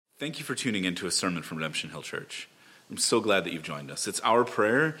Thank you for tuning in to a sermon from Redemption Hill Church. I'm so glad that you've joined us. It's our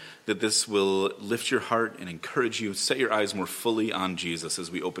prayer that this will lift your heart and encourage you, set your eyes more fully on Jesus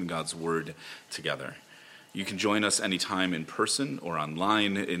as we open God's Word together. You can join us anytime in person or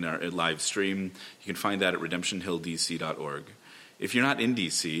online in our live stream. You can find that at redemptionhilldc.org. If you're not in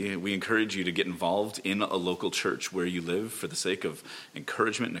DC, we encourage you to get involved in a local church where you live for the sake of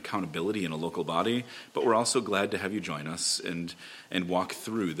encouragement and accountability in a local body. But we're also glad to have you join us and walk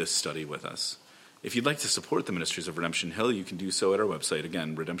through this study with us. If you'd like to support the ministries of Redemption Hill, you can do so at our website,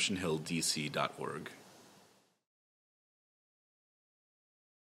 again, redemptionhilldc.org.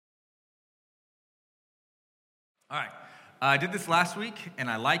 All right, I did this last week, and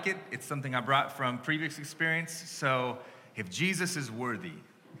I like it. It's something I brought from previous experience. So if Jesus is worthy,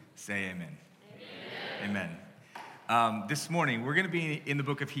 say amen. Amen. This morning, we're going to be in the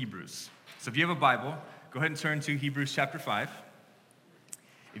book of Hebrews. So if you have a Bible, go ahead and turn to Hebrews chapter 5.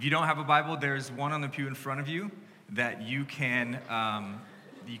 If you don't have a Bible, there's one on the pew in front of you that you can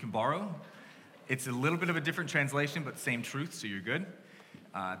borrow. It's a little bit of a different translation, but same truth, so you're good.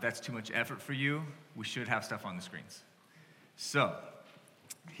 If that's too much effort for you, we should have stuff on the screens. So,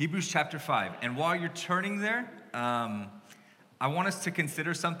 Hebrews chapter 5. And while you're turning there, I want us to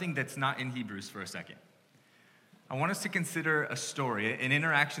consider something that's not in Hebrews for a second. I want us to consider a story, an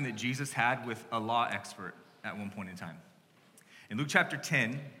interaction that Jesus had with a law expert at one point in time. In Luke chapter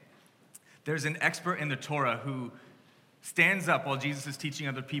 10, there's an expert in the Torah who stands up while Jesus is teaching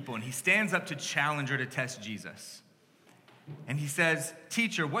other people, and he stands up to challenge or to test Jesus. And he says,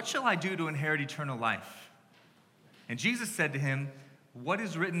 "Teacher, what shall I do to inherit eternal life?" And Jesus said to him, "What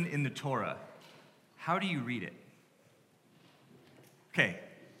is written in the Torah? How do you read it?" Okay,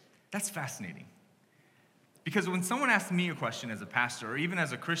 that's fascinating. Because when someone asks me a question as a pastor or even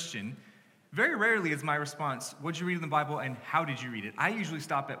as a Christian, very rarely is my response, "What did you read in the Bible and how did you read it?" I usually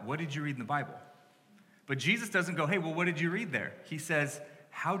stop at, "What did you read in the Bible?" But Jesus doesn't go, "Hey, well, what did you read there?" He says,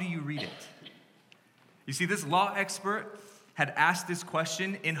 "How do you read it?" You see, this law expert had asked this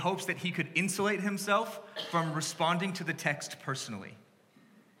question in hopes that he could insulate himself from responding to the text personally.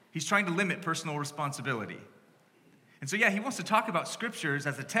 He's trying to limit personal responsibility. And so, he wants to talk about scriptures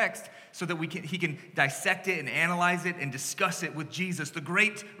as a text so that he can dissect it and analyze it and discuss it with Jesus, the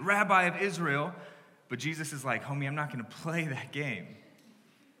great rabbi of Israel. But Jesus is like, "Homie, I'm not going to play that game."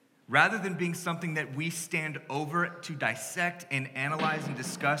 Rather than being something that we stand over to dissect and analyze and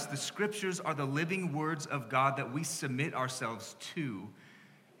discuss, the scriptures are the living words of God that we submit ourselves to,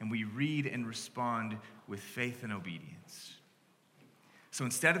 and we read and respond with faith and obedience. So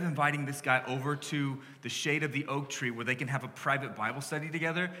instead of inviting this guy over to the shade of the oak tree where they can have a private Bible study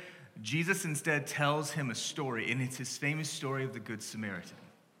together, Jesus instead tells him a story, and it's his famous story of the Good Samaritan.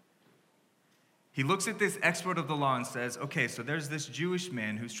 He looks at this expert of the law and says, "Okay, so there's this Jewish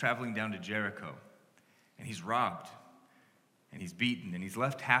man who's traveling down to Jericho, and he's robbed, and he's beaten, and he's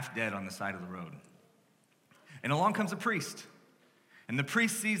left half dead on the side of the road. And along comes a priest, and the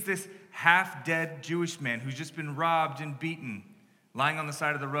priest sees this half-dead Jewish man who's just been robbed and beaten, lying on the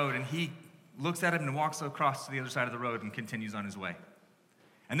side of the road, and he looks at him and walks across to the other side of the road and continues on his way.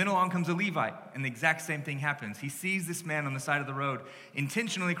 And then along comes a Levite, and the exact same thing happens. He sees this man on the side of the road,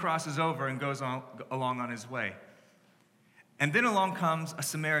 intentionally crosses over and goes along on his way. And then along comes a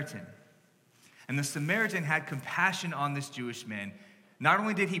Samaritan. And the Samaritan had compassion on this Jewish man. Not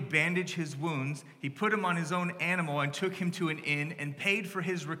only did he bandage his wounds, he put him on his own animal and took him to an inn and paid for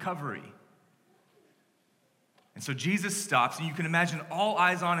his recovery. And so Jesus stops, and you can imagine all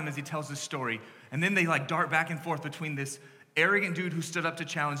eyes on him as he tells this story. And then they dart back and forth between this arrogant dude who stood up to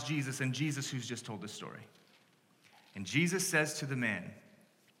challenge Jesus and Jesus who's just told this story. And Jesus says to the man,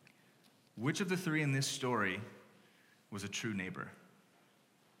 "Which of the three in this story was a true neighbor?"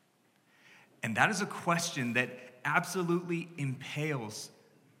 And that is a question that absolutely impales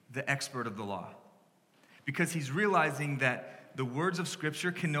the expert of the law, because he's realizing that the words of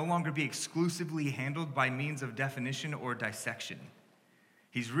Scripture can no longer be exclusively handled by means of definition or dissection.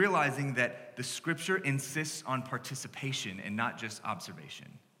 He's realizing that the Scripture insists on participation and not just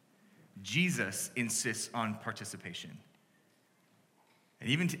observation. Jesus insists on participation. And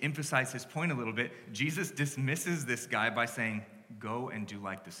even to emphasize his point a little bit, Jesus dismisses this guy by saying, "Go and do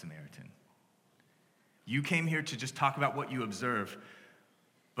like the Samaritan." You came here to just talk about what you observe,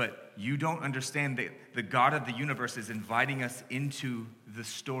 but you don't understand that the God of the universe is inviting us into the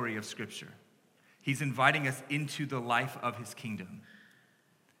story of Scripture. He's inviting us into the life of his kingdom.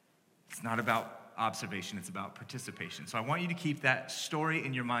 It's not about observation, it's about participation. So I want you to keep that story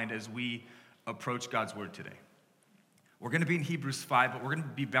in your mind as we approach God's word today. We're going to be in Hebrews 5, but we're going to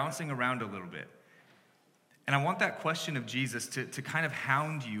be bouncing around a little bit. And I want that question of Jesus to kind of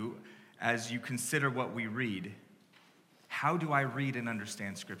hound you as you consider what we read. How do I read and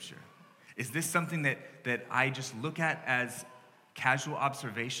understand Scripture? Is this something that I just look at as casual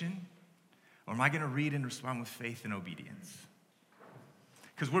observation? Or am I going to read and respond with faith and obedience?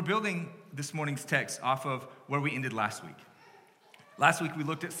 Because we're building this morning's text off of where we ended last week. Last week we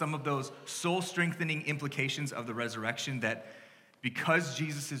looked at some of those soul-strengthening implications of the resurrection, that because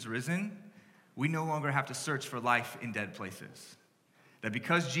Jesus is risen, we no longer have to search for life in dead places. That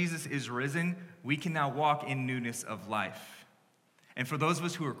because Jesus is risen, we can now walk in newness of life. And for those of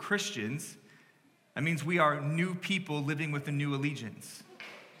us who are Christians, that means we are new people living with a new allegiance.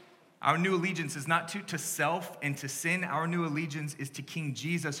 Our new allegiance is not to self and to sin. Our new allegiance is to King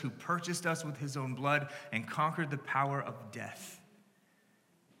Jesus, who purchased us with his own blood and conquered the power of death.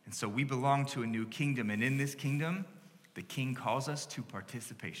 And so we belong to a new kingdom. And in this kingdom, the King calls us to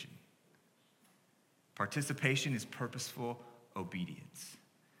participation. Participation is purposeful obedience.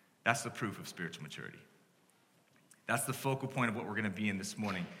 That's the proof of spiritual maturity. That's the focal point of what we're going to be in this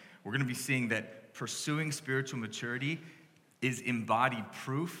morning. We're going to be seeing that pursuing spiritual maturity is embodied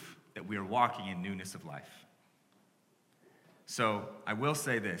proof that we are walking in newness of life. So I will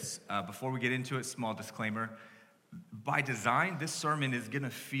say this, before we get into it, small disclaimer. By design, this sermon is going to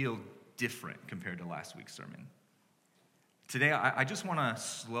feel different compared to last week's sermon. Today, I just want to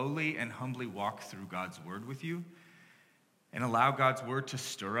slowly and humbly walk through God's word with you and allow God's word to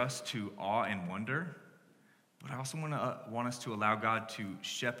stir us to awe and wonder. But I also want us to allow God to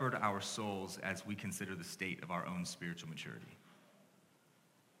shepherd our souls as we consider the state of our own spiritual maturity.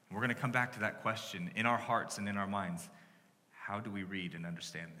 We're going to come back to that question in our hearts and in our minds. How do we read and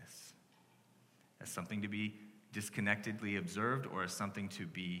understand this? As something to be disconnectedly observed, or as something to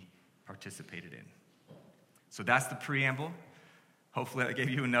be participated in? So that's the preamble. Hopefully that gave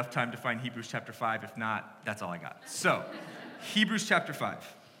you enough time to find Hebrews chapter 5. If not, that's all I got. So, Hebrews chapter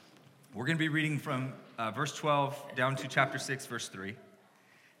 5. We're going to be reading from verse 12 down to chapter 6, verse 3.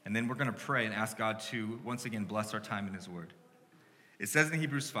 And then we're going to pray and ask God to once again bless our time in his word. It says in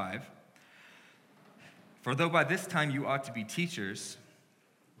Hebrews 5, "For though by this time you ought to be teachers,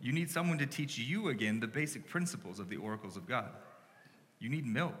 you need someone to teach you again the basic principles of the oracles of God. You need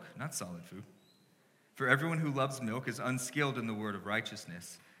milk, not solid food. For everyone who loves milk is unskilled in the word of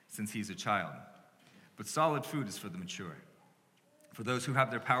righteousness, since he's a child. But solid food is for the mature, for those who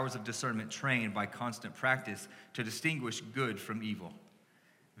have their powers of discernment trained by constant practice to distinguish good from evil.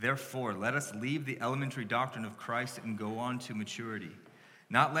 Therefore, let us leave the elementary doctrine of Christ and go on to maturity,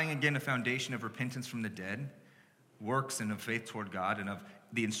 not laying again a foundation of repentance from the dead, works and of faith toward God, and of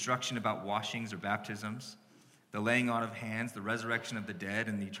the instruction about washings or baptisms, the laying on of hands, the resurrection of the dead,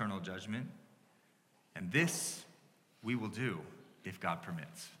 and the eternal judgment. And this we will do if God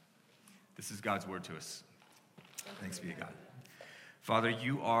permits." This is God's word to us. Thanks be to God. Father,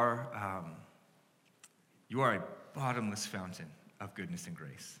 you are a bottomless fountain of goodness and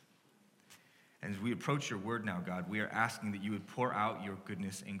grace. And as we approach your word now, God, we are asking that you would pour out your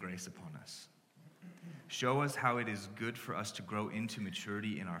goodness and grace upon us. Show us how it is good for us to grow into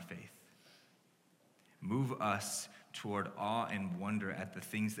maturity in our faith. Move us toward awe and wonder at the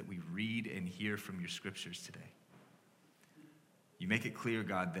things that we read and hear from your scriptures today. You make it clear,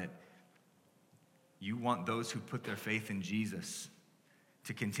 God, that you want those who put their faith in Jesus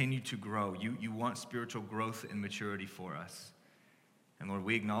to continue to grow. You want spiritual growth and maturity for us. And Lord,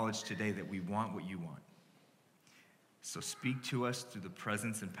 we acknowledge today that we want what you want. So speak to us through the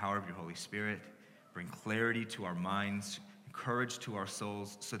presence and power of your Holy Spirit. Bring clarity to our minds, courage to our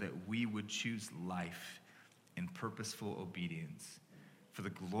souls, so that we would choose life in purposeful obedience for the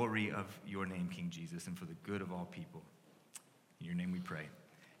glory of your name, King Jesus, and for the good of all people. In your name we pray.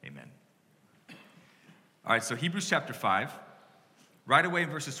 Amen. All right, so Hebrews chapter 5. Right away in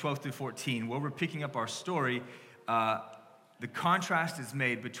verses 12 through 14, where we're picking up our story, the contrast is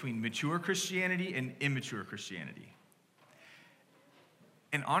made between mature Christianity and immature Christianity.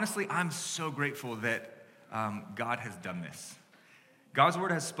 And honestly, I'm so grateful that God has done this. God's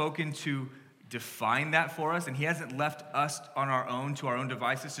word has spoken to define that for us, and he hasn't left us on our own, to our own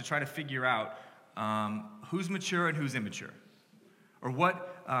devices, to try to figure out who's mature and who's immature, or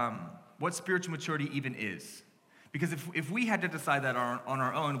what spiritual maturity even is. Because if we had to decide that on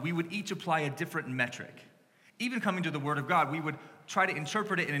our own, we would each apply a different metric. Even coming to the Word of God, we would try to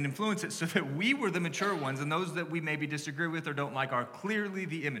interpret it and influence it so that we were the mature ones, and those that we maybe disagree with or don't like are clearly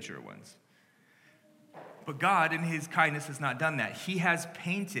the immature ones. But God, in his kindness, has not done that. He has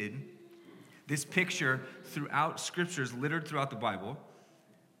painted this picture throughout scriptures littered throughout the Bible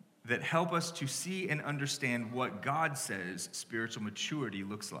that help us to see and understand what God says spiritual maturity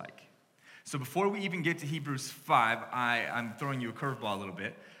looks like. So before we even get to Hebrews 5, I'm throwing you a curveball a little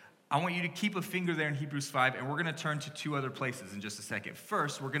bit. I want you to keep a finger there in Hebrews 5, and we're going to turn to two other places in just a second.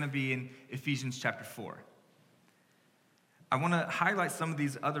 First, we're going to be in Ephesians chapter 4. I want to highlight some of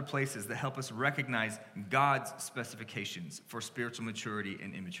these other places that help us recognize God's specifications for spiritual maturity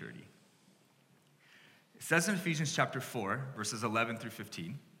and immaturity. It says in Ephesians chapter 4, verses 11 through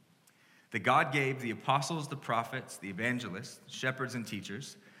 15, that God gave the apostles, the prophets, the evangelists, shepherds, and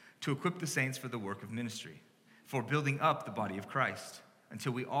teachers to equip the saints for the work of ministry, for building up the body of Christ,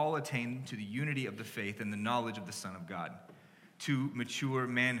 until we all attain to the unity of the faith and the knowledge of the Son of God, to mature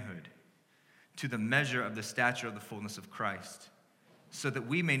manhood, to the measure of the stature of the fullness of Christ, so that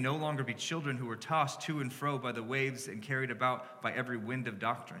we may no longer be children who are tossed to and fro by the waves and carried about by every wind of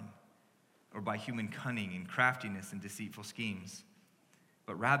doctrine, or by human cunning and craftiness and deceitful schemes.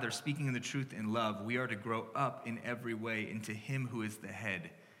 But rather, speaking in the truth in love, we are to grow up in every way into him who is the head,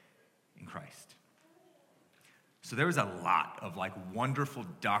 in Christ. So there is a lot of wonderful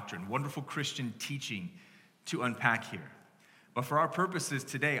doctrine, wonderful Christian teaching to unpack here. But for our purposes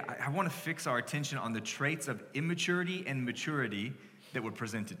today, I want to fix our attention on the traits of immaturity and maturity that were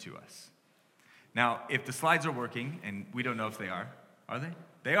presented to us. Now, if the slides are working, and we don't know if they are they?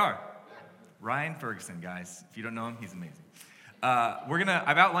 They are. Ryan Ferguson, guys. If you don't know him, he's amazing.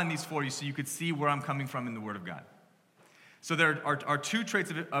 I've outlined these for you so you could see where I'm coming from in the Word of God. So there are two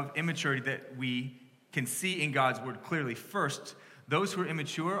traits of immaturity that we can see in God's Word clearly. First, those who are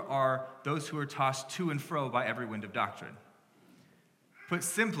immature are those who are tossed to and fro by every wind of doctrine. Put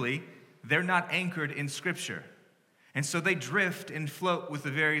simply, they're not anchored in Scripture. And so they drift and float with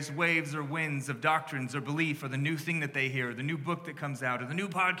the various waves or winds of doctrines or belief or the new thing that they hear, or the new book that comes out, or the new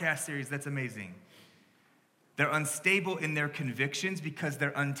podcast series that's amazing. They're unstable in their convictions because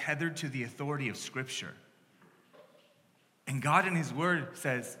they're untethered to the authority of Scripture. And God in His Word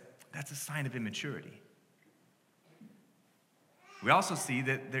says that's a sign of immaturity. We also see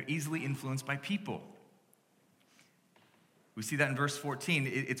that they're easily influenced by people. We see that in verse 14.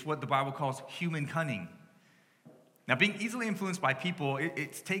 It's what the Bible calls human cunning. Now, being easily influenced by people,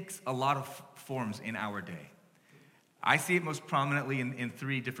 it takes a lot of forms in our day. I see it most prominently in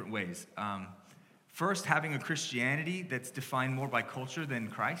three different ways. First, having a Christianity that's defined more by culture than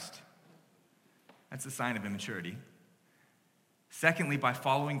Christ. That's a sign of immaturity. Secondly, by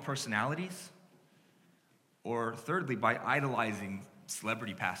following personalities. Or thirdly, by idolizing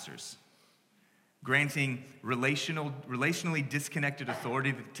celebrity pastors. Granting relationally disconnected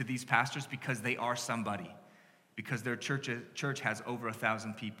authority to these pastors because they are somebody. Because their church has over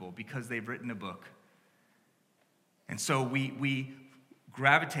 1,000 people, because they've written a book. And so we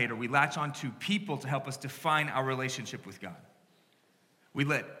gravitate or we latch on to people to help us define our relationship with God. We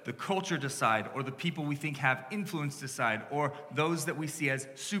let the culture decide, or the people we think have influence decide, or those that we see as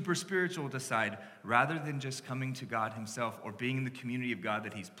super spiritual decide, rather than just coming to God Himself or being in the community of God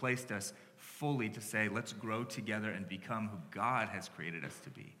that He's placed us fully to say, let's grow together and become who God has created us to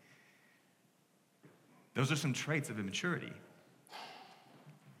be. Those are some traits of immaturity.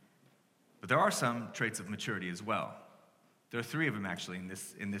 But there are some traits of maturity as well. There are three of them, actually,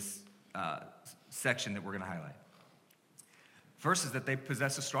 in this section that we're going to highlight. First is that they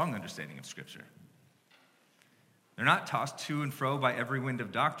possess a strong understanding of Scripture. They're not tossed to and fro by every wind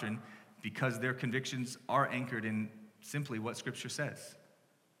of doctrine because their convictions are anchored in simply what Scripture says.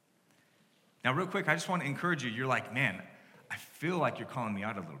 Now, real quick, I just want to encourage you. You're like, man, I feel like you're calling me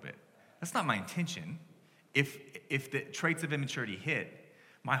out a little bit. That's not my intention. If the traits of immaturity hit,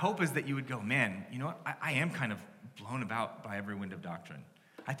 my hope is that you would go, man, you know what? I am kind of blown about by every wind of doctrine.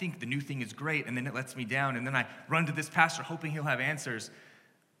 I think the new thing is great, and then it lets me down, and then I run to this pastor hoping he'll have answers.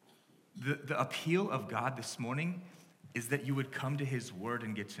 The appeal of God this morning is that you would come to His Word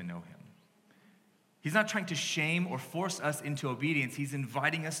and get to know Him. He's not trying to shame or force us into obedience. He's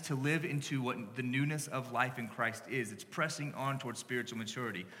inviting us to live into what the newness of life in Christ is. It's pressing on towards spiritual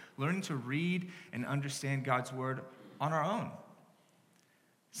maturity, learning to read and understand God's Word on our own.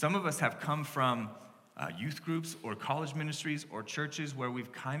 Some of us have come from youth groups or college ministries or churches where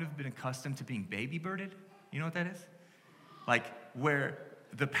we've kind of been accustomed to being baby birded. You know what that is? Like where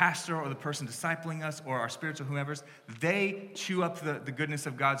the pastor or the person discipling us or our spiritual whomevers, they chew up the goodness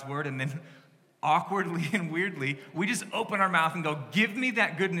of God's Word, and then awkwardly and weirdly, we just open our mouth and go, give me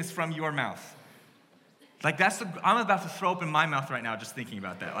that goodness from your mouth. Like I'm about to throw up in my mouth right now just thinking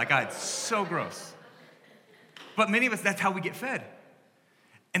about that. Like, it's so gross. But many of us, that's how we get fed.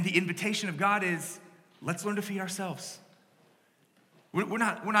 And the invitation of God is, let's learn to feed ourselves. We're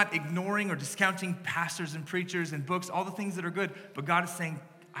not ignoring or discounting pastors and preachers and books, all the things that are good, but God is saying,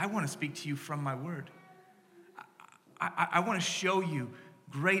 I want to speak to you from my Word. I want to show you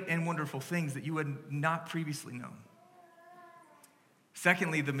great and wonderful things that you had not previously known.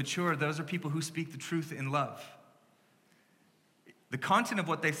 Secondly, the mature, those are people who speak the truth in love. The content of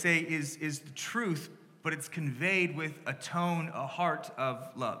what they say is the truth, but it's conveyed with a tone, a heart of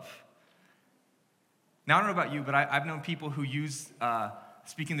love. Now, I don't know about you, but I've known people who use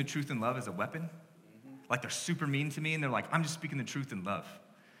speaking the truth in love as a weapon. Like they're super mean to me, and they're like, I'm just speaking the truth in love.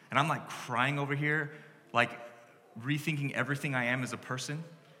 And I'm like crying over here, like rethinking everything I am as a person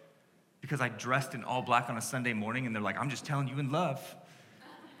because I dressed in all black on a Sunday morning, and they're like, I'm just telling you in love.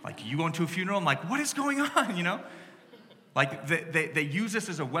 Like, you going to a funeral? I'm like, what is going on, you know? Like, they use this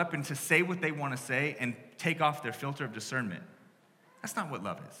as a weapon to say what they want to say and take off their filter of discernment. That's not what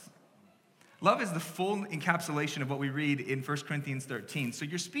love is. Love is the full encapsulation of what we read in 1 Corinthians 13. So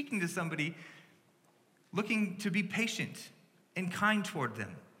you're speaking to somebody looking to be patient and kind toward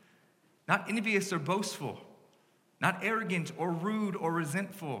them, not envious or boastful, not arrogant or rude or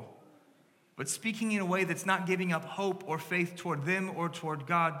resentful, but speaking in a way that's not giving up hope or faith toward them or toward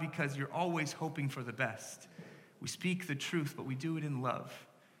God, because you're always hoping for the best. We speak the truth, but we do it in love.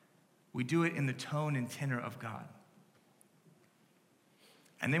 We do it in the tone and tenor of God.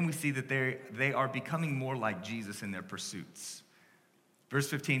 And then we see that they are becoming more like Jesus in their pursuits. Verse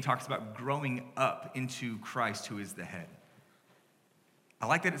 15 talks about growing up into Christ, who is the head. I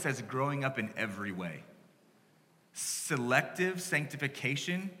like that it says growing up in every way. Selective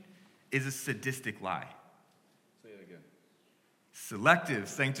sanctification is a sadistic lie. Say it again. Selective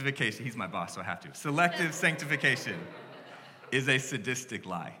sanctification, he's my boss, so I have to. Selective sanctification is a sadistic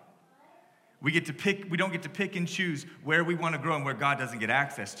lie. We don't get to pick and choose where we want to grow and where God doesn't get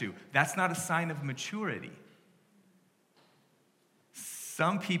access to. That's not a sign of maturity.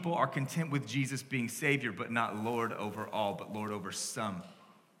 Some people are content with Jesus being Savior, but not Lord over all, but Lord over some.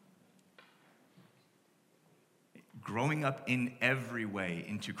 Growing up in every way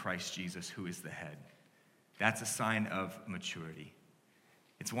into Christ Jesus, who is the head. That's a sign of maturity.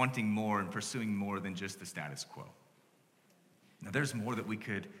 It's wanting more and pursuing more than just the status quo. Now, there's more that we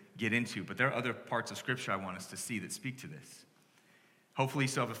could get into, but there are other parts of Scripture I want us to see that speak to this. Hopefully you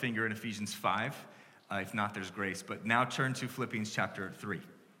still have a finger in Ephesians 5. If not, there's grace. But now turn to Philippians chapter 3.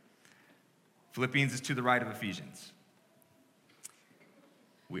 Philippians is to the right of Ephesians.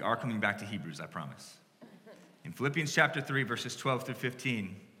 We are coming back to Hebrews, I promise. In Philippians chapter 3, verses 12 through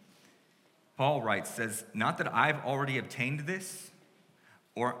 15, Paul writes, says, not that I've already obtained this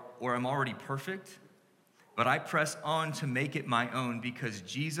or am already perfect, but I press on to make it my own because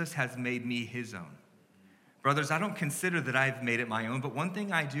Jesus has made me his own. Brothers, I don't consider that I've made it my own, but one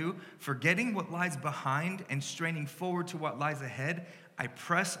thing I do, forgetting what lies behind and straining forward to what lies ahead, I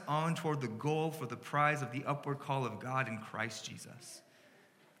press on toward the goal for the prize of the upward call of God in Christ Jesus.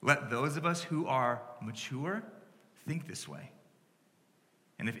 Let those of us who are mature think this way.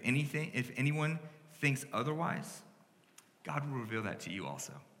 And if anyone thinks otherwise, God will reveal that to you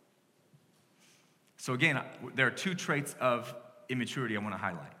also. So again, there are two traits of immaturity I want to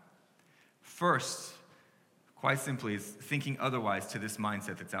highlight. First, quite simply, is thinking otherwise to this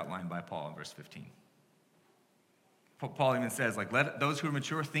mindset that's outlined by Paul in verse 15. Paul even says, like, let those who are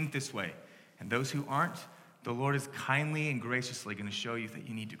mature think this way, and those who aren't, the Lord is kindly and graciously going to show you that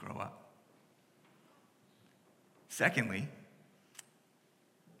you need to grow up. Secondly,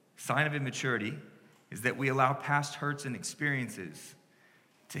 sign of immaturity is that we allow past hurts and experiences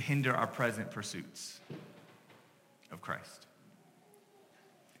to hinder our present pursuits of Christ.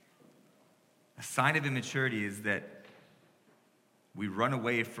 A sign of immaturity is that we run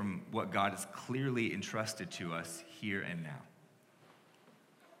away from what God has clearly entrusted to us here and now.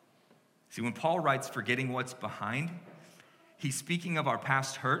 See, when Paul writes forgetting what's behind, he's speaking of our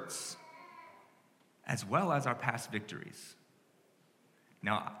past hurts as well as our past victories.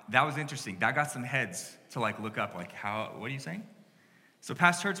 Now, that was interesting. That got some heads to look up, what are you saying? So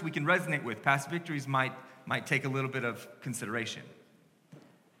past hurts we can resonate with. Past victories might take a little bit of consideration.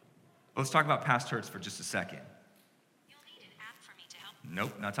 Let's talk about past hurts for just a second. You'll need an app for me to help.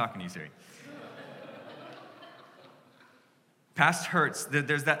 Nope, not talking to you, Siri. Past hurts,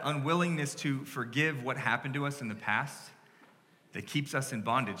 there's that unwillingness to forgive what happened to us in the past that keeps us in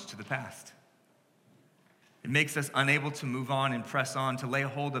bondage to the past. It makes us unable to move on and press on, to lay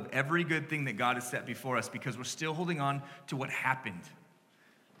hold of every good thing that God has set before us because we're still holding on to what happened.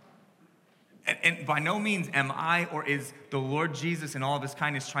 And by no means am I or is the Lord Jesus in all of his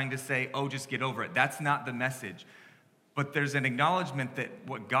kindness trying to say, oh, just get over it. That's not the message. But there's an acknowledgement that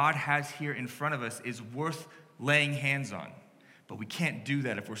what God has here in front of us is worth laying hands on. But we can't do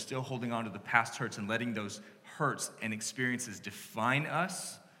that if we're still holding on to the past hurts and letting those hurts and experiences define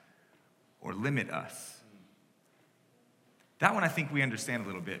us or limit us. That one I think we understand a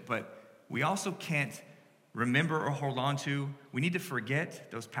little bit, but we also can't remember or hold on to. We need to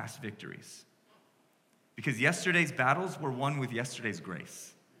forget those past victories. Because yesterday's battles were won with yesterday's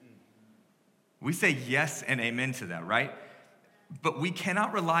grace. We say yes and amen to that, right? But we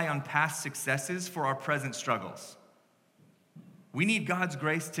cannot rely on past successes for our present struggles. We need God's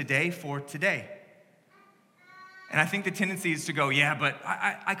grace today for today. And I think the tendency is to go, yeah, but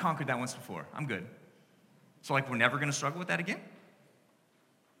I conquered that once before. I'm good. So like we're never going to struggle with that again?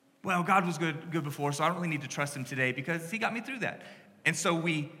 Well, God was good before, so I don't really need to trust him today because he got me through that. And so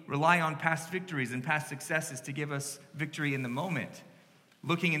we rely on past victories and past successes to give us victory in the moment,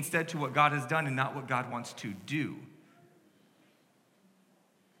 looking instead to what God has done and not what God wants to do.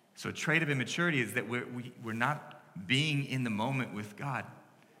 So a trait of immaturity is that we're not being in the moment with God,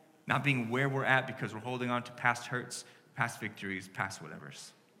 not being where we're at because we're holding on to past hurts, past victories, past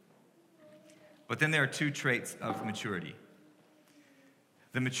whatevers. But then there are two traits of maturity.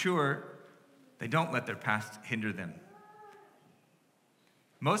 The mature, they don't let their past hinder them.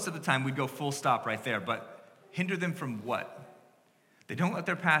 Most of the time we'd go full stop right there, but hinder them from what? They don't let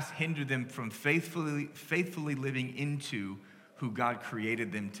their past hinder them from faithfully living into who God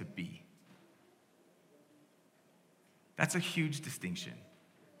created them to be. That's a huge distinction.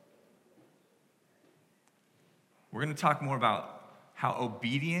 We're going to talk more about how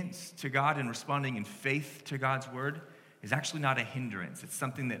obedience to God and responding in faith to God's word is actually not a hindrance. It's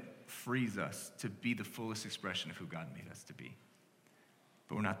something that frees us to be the fullest expression of who God made us to be.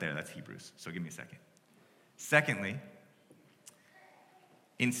 But we're not there. That's Hebrews. So give me a second. Secondly,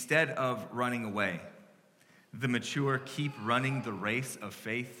 instead of running away, the mature keep running the race of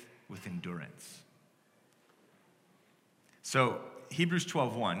faith with endurance. So Hebrews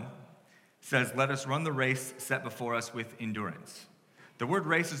 12:1 says, let us run the race set before us with endurance. The word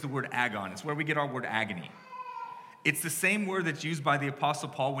race is the word agon. It's where we get our word agony. It's the same word that's used by the Apostle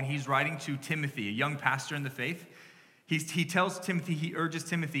Paul when he's writing to Timothy, a young pastor in the faith. He tells Timothy, he urges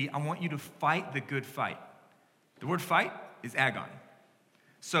Timothy, I want you to fight the good fight. The word fight is agon.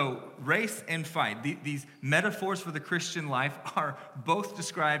 So race and fight, these metaphors for the Christian life are both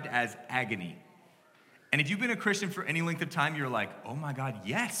described as agony. And if you've been a Christian for any length of time, you're like, oh my God,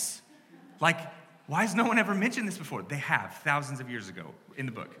 yes. Like, why has no one ever mentioned this before? They have, thousands of years ago in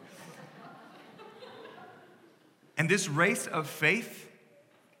the book. And this race of faith,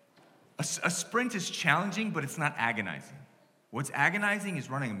 a sprint is challenging, but it's not agonizing. What's agonizing is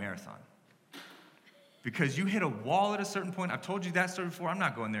running a marathon. Because you hit a wall at a certain point. I've told you that story before. I'm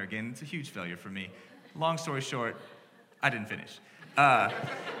not going there again. It's a huge failure for me. Long story short, I didn't finish.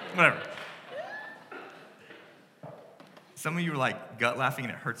 Whatever. Some of you are like gut laughing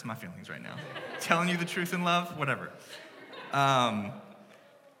and it hurts my feelings right now. Telling you the truth in love, whatever.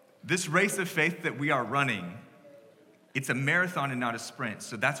 This race of faith that we are running, it's a marathon and not a sprint.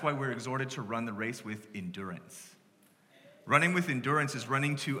 So that's why we're exhorted to run the race with endurance. Running with endurance is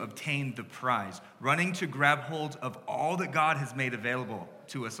running to obtain the prize, running to grab hold of all that God has made available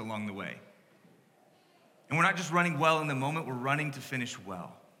to us along the way. And we're not just running well in the moment, we're running to finish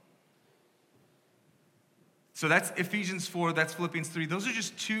well. So that's Ephesians 4, that's Philippians 3. Those are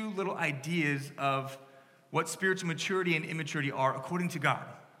just two little ideas of what spiritual maturity and immaturity are according to God.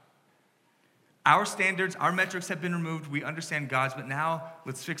 Our standards, our metrics have been removed. We understand God's, but now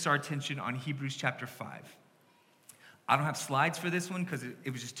let's fix our attention on Hebrews chapter 5. I don't have slides for this one because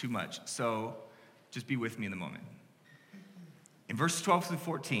it was just too much. So just be with me in the moment. In verses 12 through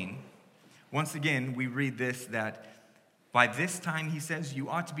 14, once again, we read this, that by this time, he says, you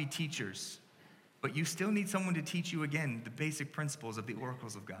ought to be teachers, but you still need someone to teach you again the basic principles of the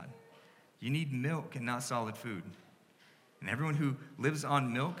oracles of God. You need milk and not solid food. And everyone who lives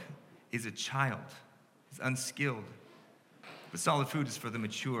on milk is a child, is unskilled. But solid food is for the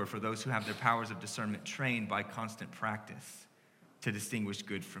mature, for those who have their powers of discernment trained by constant practice to distinguish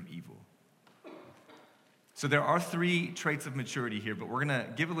good from evil. So there are three traits of maturity here, but we're going to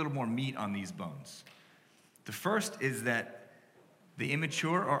give a little more meat on these bones. The first is that the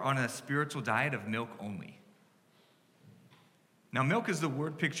immature are on a spiritual diet of milk only. Now, milk is the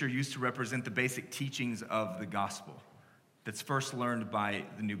word picture used to represent the basic teachings of the gospel that's first learned by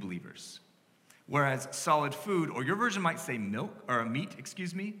the new believers. Whereas solid food, or your version might say milk, or meat,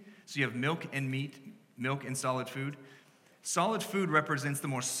 So you have milk and meat, milk and solid food. Solid food represents the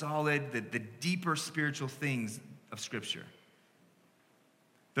more solid, the deeper spiritual things of Scripture.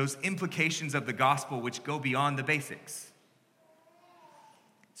 Those implications of the gospel which go beyond the basics.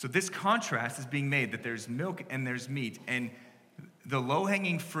 So this contrast is being made that there's milk and there's meat. And the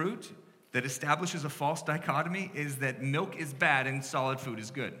low-hanging fruit that establishes a false dichotomy is that milk is bad and solid food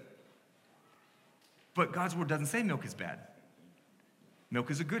is good. But God's word doesn't say milk is bad. Milk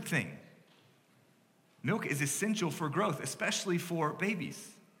is a good thing. Milk is essential for growth, especially for babies.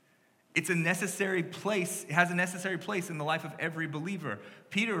 It's a necessary place. It has a necessary place in the life of every believer.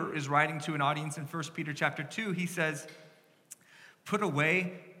 Peter is writing to an audience in 1 Peter chapter 2. He says, put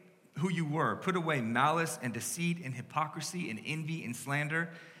away who you were. Put away malice and deceit and hypocrisy and envy and slander.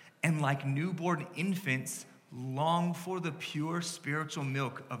 And like newborn infants, long for the pure spiritual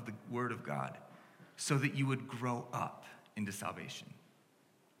milk of the word of God, so that you would grow up into salvation.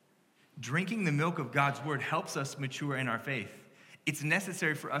 Drinking the milk of God's word helps us mature in our faith. It's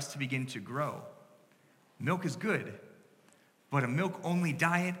necessary for us to begin to grow. Milk is good, but a milk-only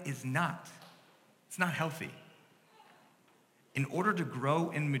diet is not. It's not healthy. In order to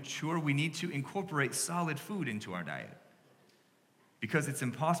grow and mature, we need to incorporate solid food into our diet, because it's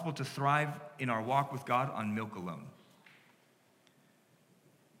impossible to thrive in our walk with God on milk alone.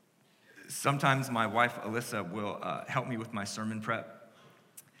 Sometimes my wife, Alyssa, will help me with my sermon prep.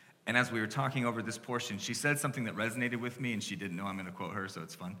 And as we were talking over this portion, she said something that resonated with me, and she didn't know I'm going to quote her, so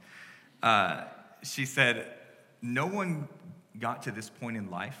it's fun. She said, no one got to this point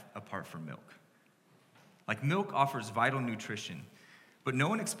in life apart from milk. Like, milk offers vital nutrition, but no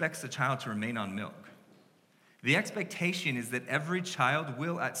one expects a child to remain on milk. The expectation is that every child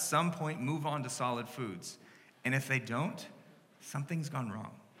will at some point move on to solid foods. And if they don't, something's gone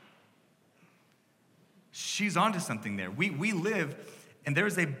wrong. She's onto something there. We live, and there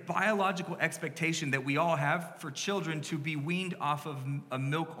is a biological expectation that we all have for children to be weaned off of a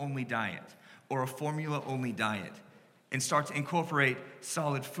milk-only diet or a formula-only diet and start to incorporate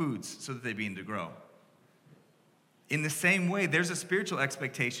solid foods so that they begin to grow. In the same way, there's a spiritual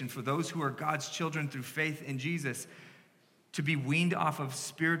expectation for those who are God's children through faith in Jesus to be weaned off of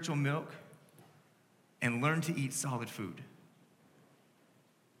spiritual milk and learn to eat solid food.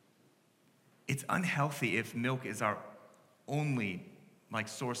 It's unhealthy if milk is our only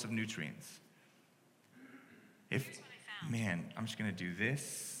source of nutrients. Here's what I found. Man, I'm just gonna do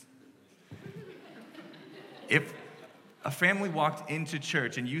this. If a family walked into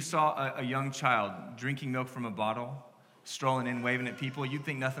church and you saw a young child drinking milk from a bottle, strolling in, waving at people, you'd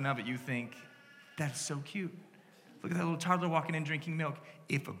think nothing of it. You think, that's so cute. Look at that little toddler walking in drinking milk.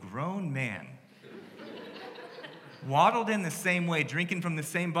 If a grown man waddled in the same way, drinking from the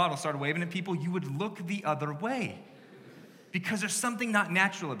same bottle, started waving at people, you would look the other way, because there's something not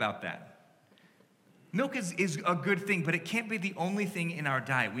natural about that. Milk is a good thing, but it can't be the only thing in our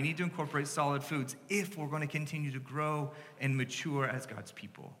diet. We need to incorporate solid foods if we're going to continue to grow and mature as God's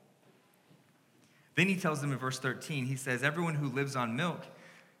people. Then he tells them in verse 13, he says, everyone who lives on milk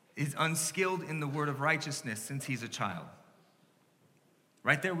is unskilled in the word of righteousness since he's a child.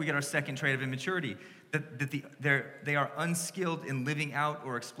 Right there we get our second trait of immaturity, they are unskilled in living out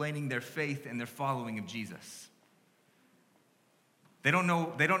or explaining their faith and their following of Jesus. They don't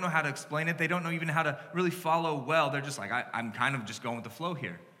know how to explain it. They don't know even how to really follow well. They're just like, I'm kind of just going with the flow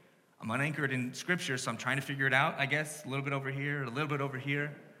here. I'm unanchored in Scripture, so I'm trying to figure it out, I guess, a little bit over here, a little bit over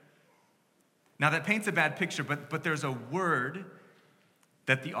here. Now, that paints a bad picture, but there's a word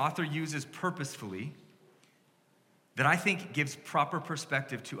that the author uses purposefully that I think gives proper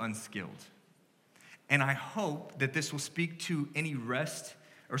perspective to unskilled. And I hope that this will speak to any rest,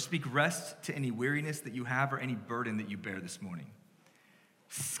 or speak rest to any weariness that you have or any burden that you bear this morning.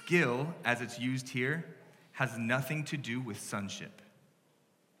 Skill, as it's used here, has nothing to do with sonship.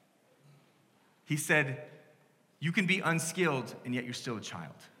 He said, you can be unskilled and yet you're still a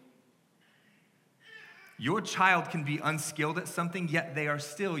child. Your child can be unskilled at something, yet they are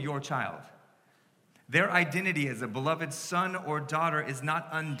still your child. Their identity as a beloved son or daughter is not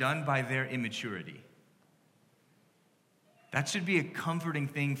undone by their immaturity. That should be a comforting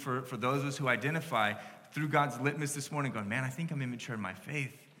thing for those of us who identify through God's litmus this morning, going, man, I think I'm immature in my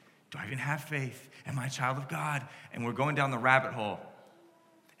faith. Do I even have faith? Am I a child of God? And we're going down the rabbit hole.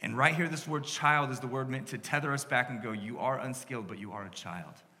 And right here, this word child is the word meant to tether us back and go, you are unskilled, but you are a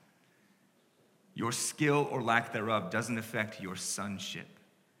child. Your skill or lack thereof doesn't affect your sonship.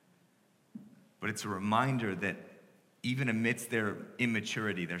 But it's a reminder that even amidst their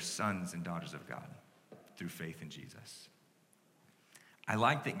immaturity, they're sons and daughters of God through faith in Jesus. I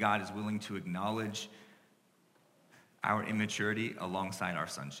like that God is willing to acknowledge our immaturity alongside our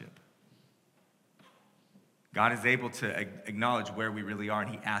sonship. God is able to acknowledge where we really are,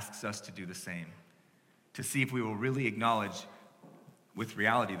 and he asks us to do the same, to see if we will really acknowledge with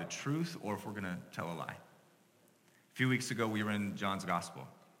reality the truth or if we're going to tell a lie. A few weeks ago, we were in John's gospel,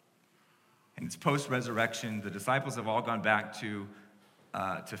 and it's post-resurrection. The disciples have all gone back to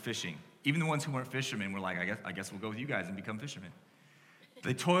fishing. Even the ones who weren't fishermen were like, I guess we'll go with you guys and become fishermen.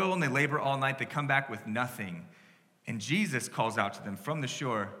 They toil and they labor all night. They come back with nothing. And Jesus calls out to them from the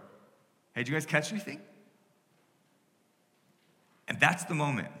shore, hey, did you guys catch anything? And that's the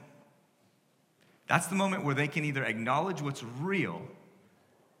moment. That's the moment where they can either acknowledge what's real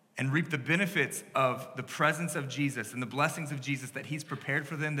and reap the benefits of the presence of Jesus and the blessings of Jesus that he's prepared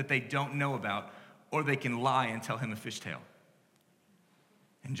for them that they don't know about, or they can lie and tell him a fishtail.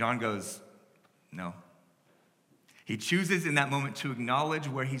 And John goes, no. He chooses in that moment to acknowledge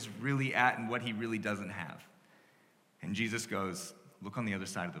where he's really at and what he really doesn't have. And Jesus goes, look on the other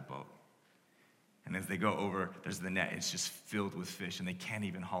side of the boat. And as they go over, there's the net. It's just filled with fish, and they can't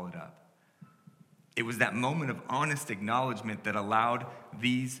even haul it up. It was that moment of honest acknowledgement that allowed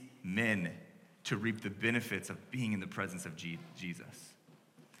these men to reap the benefits of being in the presence of Jesus.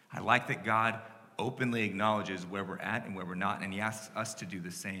 I like that God openly acknowledges where we're at and where we're not, and he asks us to do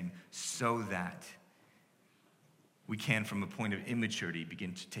the same so that we can, from a point of immaturity,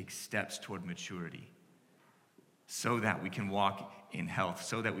 begin to take steps toward maturity, so that we can walk in health,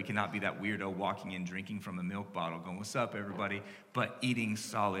 so that we cannot be that weirdo walking in, drinking from a milk bottle, going, what's up, everybody, but eating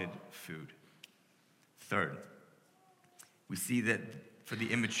solid food. Third, we see that for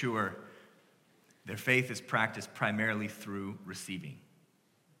the immature, their faith is practiced primarily through receiving.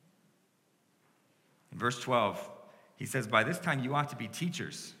 In verse 12, he says, by this time you ought to be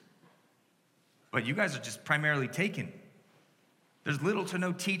teachers, but you guys are just primarily taken. There's little to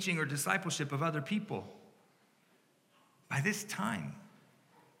no teaching or discipleship of other people. By this time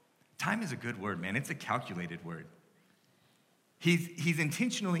is a good word, man. It's a calculated word. He's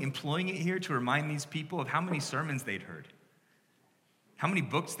intentionally employing it here to remind these people of how many sermons they'd heard, how many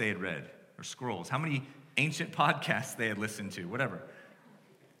books they had read, or scrolls, how many ancient podcasts they had listened to, whatever.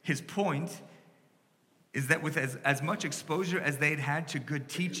 His point is that with as much exposure as they had had to good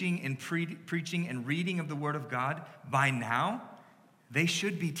teaching and preaching and reading of the Word of God, by now, they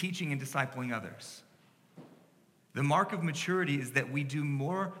should be teaching and discipling others. The mark of maturity is that we do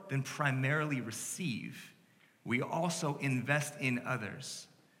more than primarily receive. We also invest in others.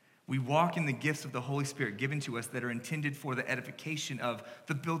 We walk in the gifts of the Holy Spirit given to us that are intended for the edification of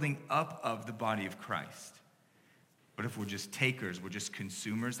the building up of the body of Christ. But if we're just takers, we're just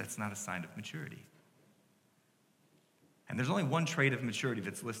consumers, that's not a sign of maturity. And there's only one trait of maturity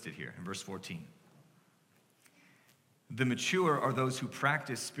that's listed here in verse 14. The mature are those who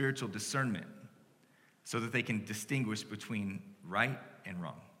practice spiritual discernment so that they can distinguish between right and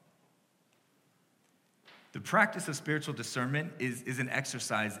wrong. The practice of spiritual discernment is an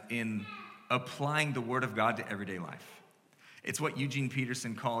exercise in applying the Word of God to everyday life. It's what Eugene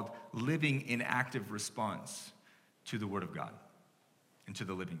Peterson called living in active response to the Word of God and to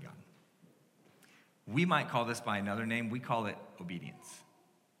the living God. We might call this by another name. We call it obedience.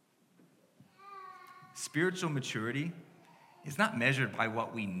 Spiritual maturity is not measured by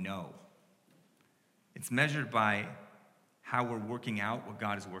what we know. It's measured by how we're working out what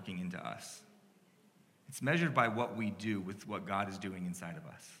God is working into us. It's measured by what we do with what God is doing inside of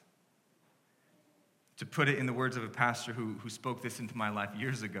us. To put it in the words of a pastor who spoke this into my life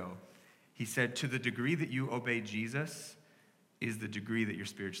years ago, he said, to the degree that you obey Jesus is the degree that you're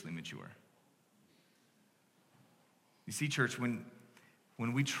spiritually mature. You see, church, when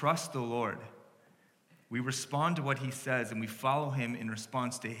we trust the Lord, we respond to what he says and we follow him in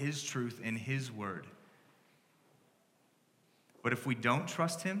response to his truth and his word. But if we don't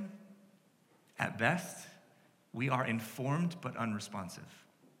trust him, at best, we are informed but unresponsive.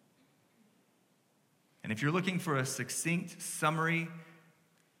 And if you're looking for a succinct summary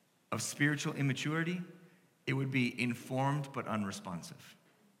of spiritual immaturity, it would be informed but unresponsive.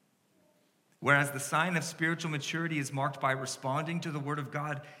 Whereas the sign of spiritual maturity is marked by responding to the Word of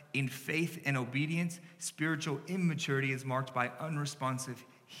God in faith and obedience, spiritual immaturity is marked by unresponsive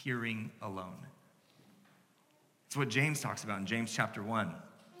hearing alone. It's what James talks about in James chapter 1.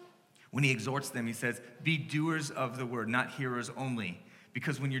 When he exhorts them, he says, be doers of the word, not hearers only.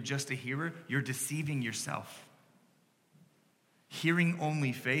 Because when you're just a hearer, you're deceiving yourself. Hearing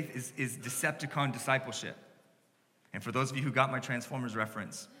only faith is Decepticon discipleship. And for those of you who got my Transformers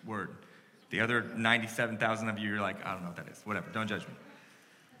reference word, the other 97,000 of you are like, I don't know what that is. Whatever, don't judge me.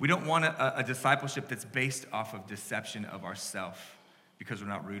 We don't want a discipleship that's based off of deception of ourself because we're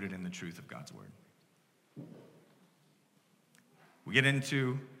not rooted in the truth of God's word. We get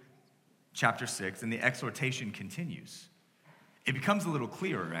into chapter 6, and the exhortation continues. It becomes a little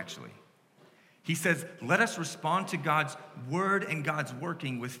clearer, actually. He says, let us respond to God's word and God's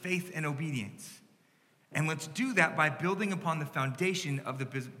working with faith and obedience. And let's do that by building upon the foundation of the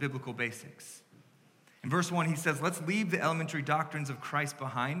biblical basics. In verse 1, he says, let's leave the elementary doctrines of Christ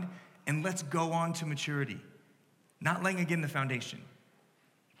behind and let's go on to maturity, not laying again the foundation.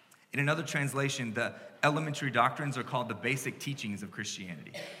 In another translation, the elementary doctrines are called the basic teachings of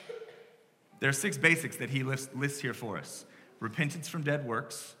Christianity. There are 6 basics that he lists here for us: repentance from dead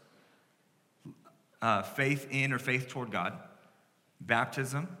works, faith in or faith toward God,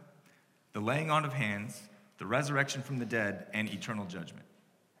 baptism, the laying on of hands, the resurrection from the dead, and eternal judgment.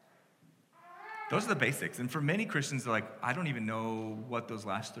 Those are the basics. And for many Christians, they're like, I don't even know what those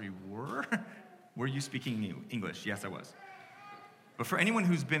last 3 were. Were you speaking English? Yes, I was. But for anyone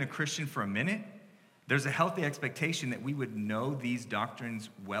who's been a Christian for a minute, there's a healthy expectation that we would know these doctrines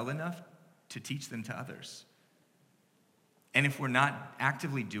well enough to teach them to others. And if we're not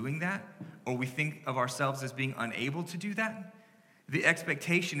actively doing that, or we think of ourselves as being unable to do that, the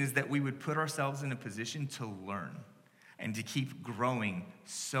expectation is that we would put ourselves in a position to learn and to keep growing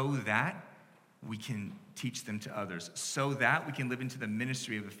so that we can teach them to others, so that we can live into the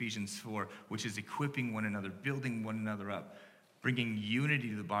ministry of Ephesians 4, which is equipping one another, building one another up, bringing unity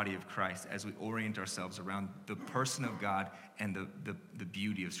to the body of Christ as we orient ourselves around the person of God and the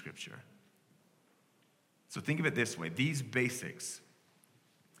beauty of Scripture. So think of it this way. These basic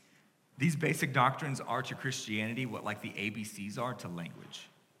doctrines are to Christianity what like the ABCs are to language.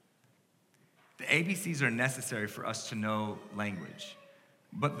 The ABCs are necessary for us to know language,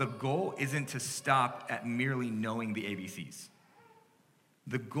 but the goal isn't to stop at merely knowing the ABCs.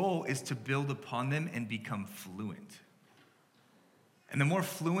 The goal is to build upon them and become fluent. And the more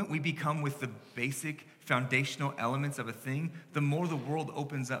fluent we become with the basic foundational elements of a thing, the more the world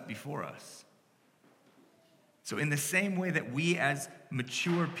opens up before us. So in the same way that we as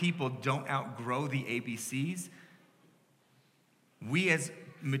mature people don't outgrow the ABCs, we as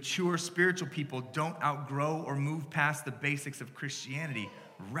mature spiritual people don't outgrow or move past the basics of Christianity.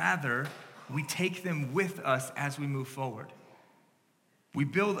 Rather, we take them with us as we move forward. We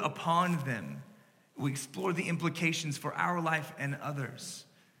build upon them. We explore the implications for our life and others.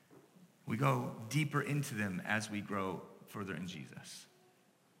 We go deeper into them as we grow further in Jesus.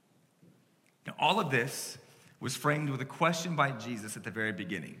 Now, all of this was framed with a question by Jesus at the very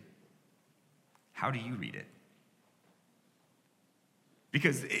beginning. How do you read it?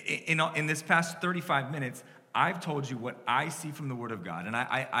 Because in this past 35 minutes, I've told you what I see from the Word of God.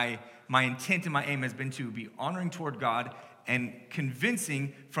 And my intent and my aim has been to be honoring toward God and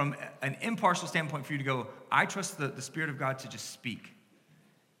convincing from an impartial standpoint for you to go, I trust the Spirit of God to just speak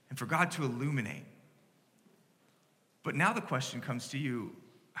and for God to illuminate. But now the question comes to you,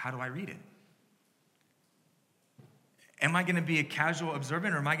 how do I read it? Am I going to be a casual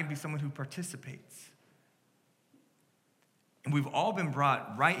observant, or am I going to be someone who participates? And we've all been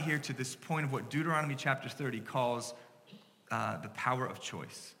brought right here to this point of what Deuteronomy chapter 30 calls the power of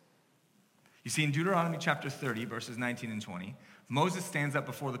choice. You see, in Deuteronomy chapter 30, verses 19 and 20, Moses stands up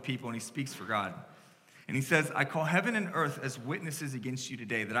before the people and he speaks for God. And he says, I call heaven and earth as witnesses against you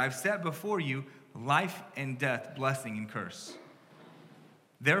today, that I've set before you life and death, blessing and curse.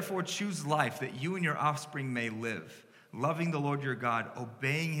 Therefore choose life, that you and your offspring may live, loving the Lord your God,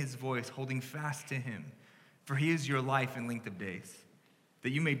 obeying his voice, holding fast to him. For he is your life and length of days, that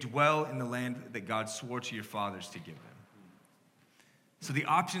you may dwell in the land that God swore to your fathers to give them. So the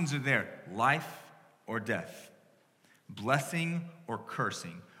options are there: life or death, blessing or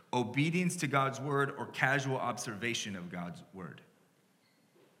cursing, obedience to God's word or casual observation of God's word.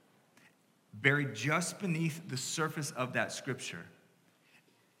 Buried just beneath the surface of that scripture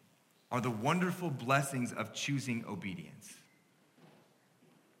are the wonderful blessings of choosing obedience.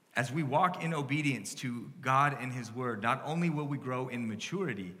 As we walk in obedience to God and his word, not only will we grow in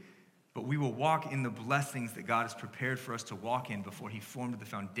maturity, but we will walk in the blessings that God has prepared for us to walk in before he formed the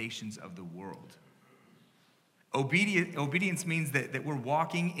foundations of the world. Obedience means that we're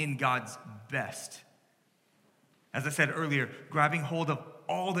walking in God's best. As I said earlier, grabbing hold of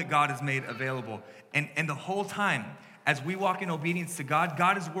all that God has made available. And the whole time, as we walk in obedience to God,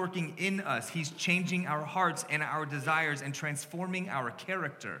 God is working in us. He's changing our hearts and our desires and transforming our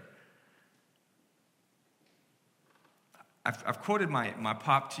character. I've quoted my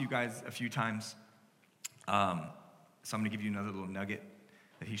pop to you guys a few times. So I'm going to give you another little nugget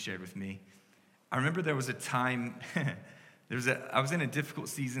that he shared with me. I remember there was a time, I was in a difficult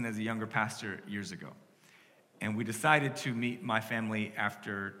season as a younger pastor years ago. And we decided to meet my family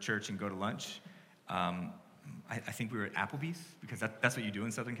after church and go to lunch. I think we were at Applebee's, because that's what you do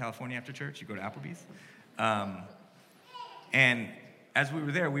in Southern California after church. You go to Applebee's. And as we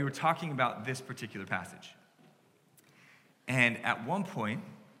were there, we were talking about this particular passage. And at one point,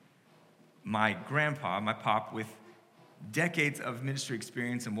 my pop, with decades of ministry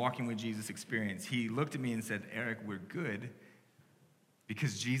experience and walking with Jesus experience, he looked at me and said, Eric, we're good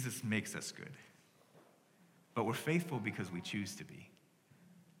because Jesus makes us good. But we're faithful because we choose to be.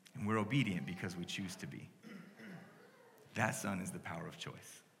 And we're obedient because we choose to be. That, son, is the power of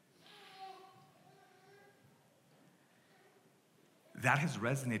choice. That has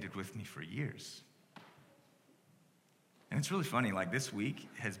resonated with me for years. And it's really funny, like this week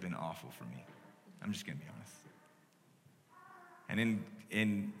has been awful for me. I'm just going to be honest. And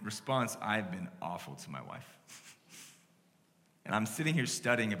in response, I've been awful to my wife. And I'm sitting here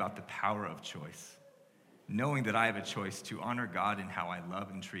studying about the power of choice, knowing that I have a choice to honor God in how I love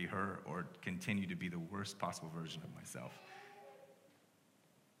and treat her or continue to be the worst possible version of myself.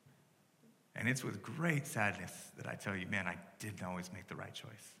 And it's with great sadness that I tell you, man, I didn't always make the right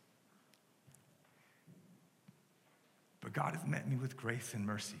choice. But God has met me with grace and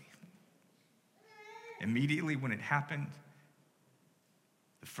mercy. Immediately when it happened,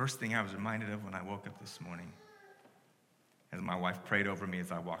 the first thing I was reminded of when I woke up this morning, as my wife prayed over me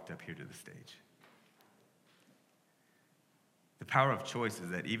as I walked up here to the stage. The power of choice is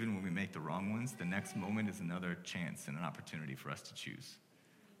that even when we make the wrong ones, the next moment is another chance and an opportunity for us to choose.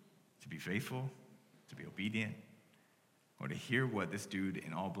 To be faithful, to be obedient, or to hear what this dude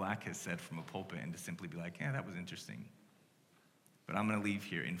in all black has said from a pulpit and to simply be like, yeah, that was interesting. But I'm going to leave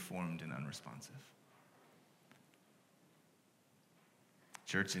here informed and unresponsive.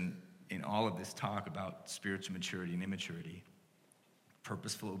 Church, in all of this talk about spiritual maturity and immaturity,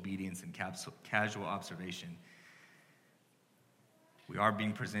 purposeful obedience and casual observation, we are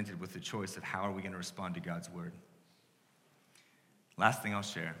being presented with the choice of how are we going to respond to God's word. Last thing I'll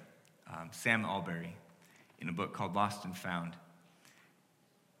share, Sam Alberry, in a book called Lost and Found,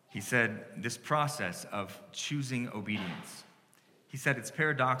 he said this process of choosing obedience, he said it's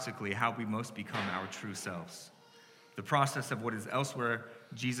paradoxically how we most become our true selves. The process of what is elsewhere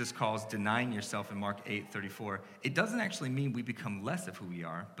Jesus calls denying yourself in Mark 8:34. It doesn't actually mean we become less of who we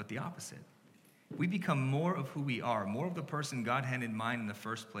are, but the opposite. We become more of who we are, more of the person God had in mind in the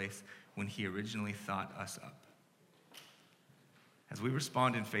first place when he originally thought us up. As we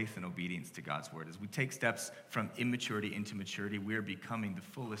respond in faith and obedience to God's word, as we take steps from immaturity into maturity, we are becoming the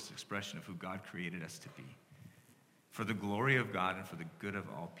fullest expression of who God created us to be, for the glory of God and for the good of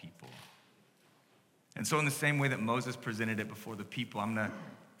all people. And so in the same way that Moses presented it before the people, I'm going to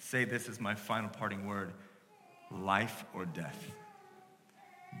say this as my final parting word: life or death,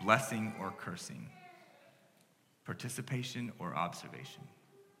 blessing or cursing, participation or observation.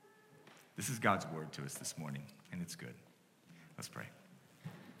 This is God's word to us this morning, and it's good. Let's pray.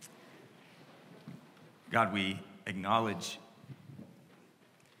 God, we acknowledge,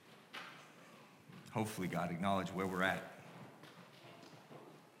 hopefully, God, acknowledge where we're at.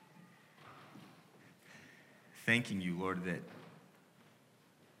 Thanking you, Lord,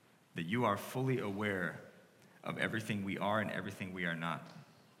 that you are fully aware of everything we are and everything we are not.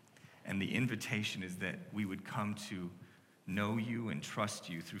 And the invitation is that we would come to know you and trust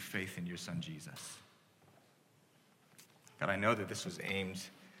you through faith in your Son, Jesus. God, I know that this was aimed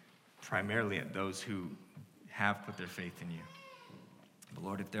primarily at those who have put their faith in you. But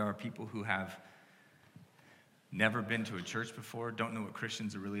Lord, if there are people who have never been to a church before, don't know what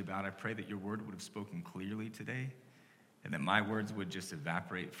Christians are really about, I pray that your word would have spoken clearly today and that my words would just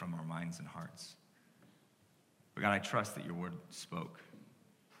evaporate from our minds and hearts. But God, I trust that your word spoke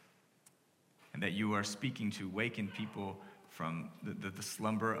and that you are speaking to waken people from the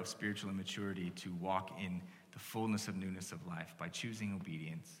slumber of spiritual immaturity to walk in the fullness of newness of life by choosing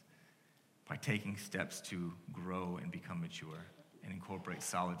obedience, by taking steps to grow and become mature and incorporate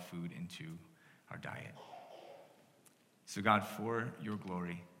solid food into our diet. So God, for your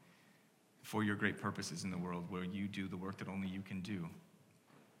glory, for your great purposes in the world where you do the work that only you can do,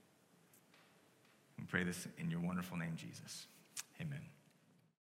 we pray this in your wonderful name, Jesus. Amen.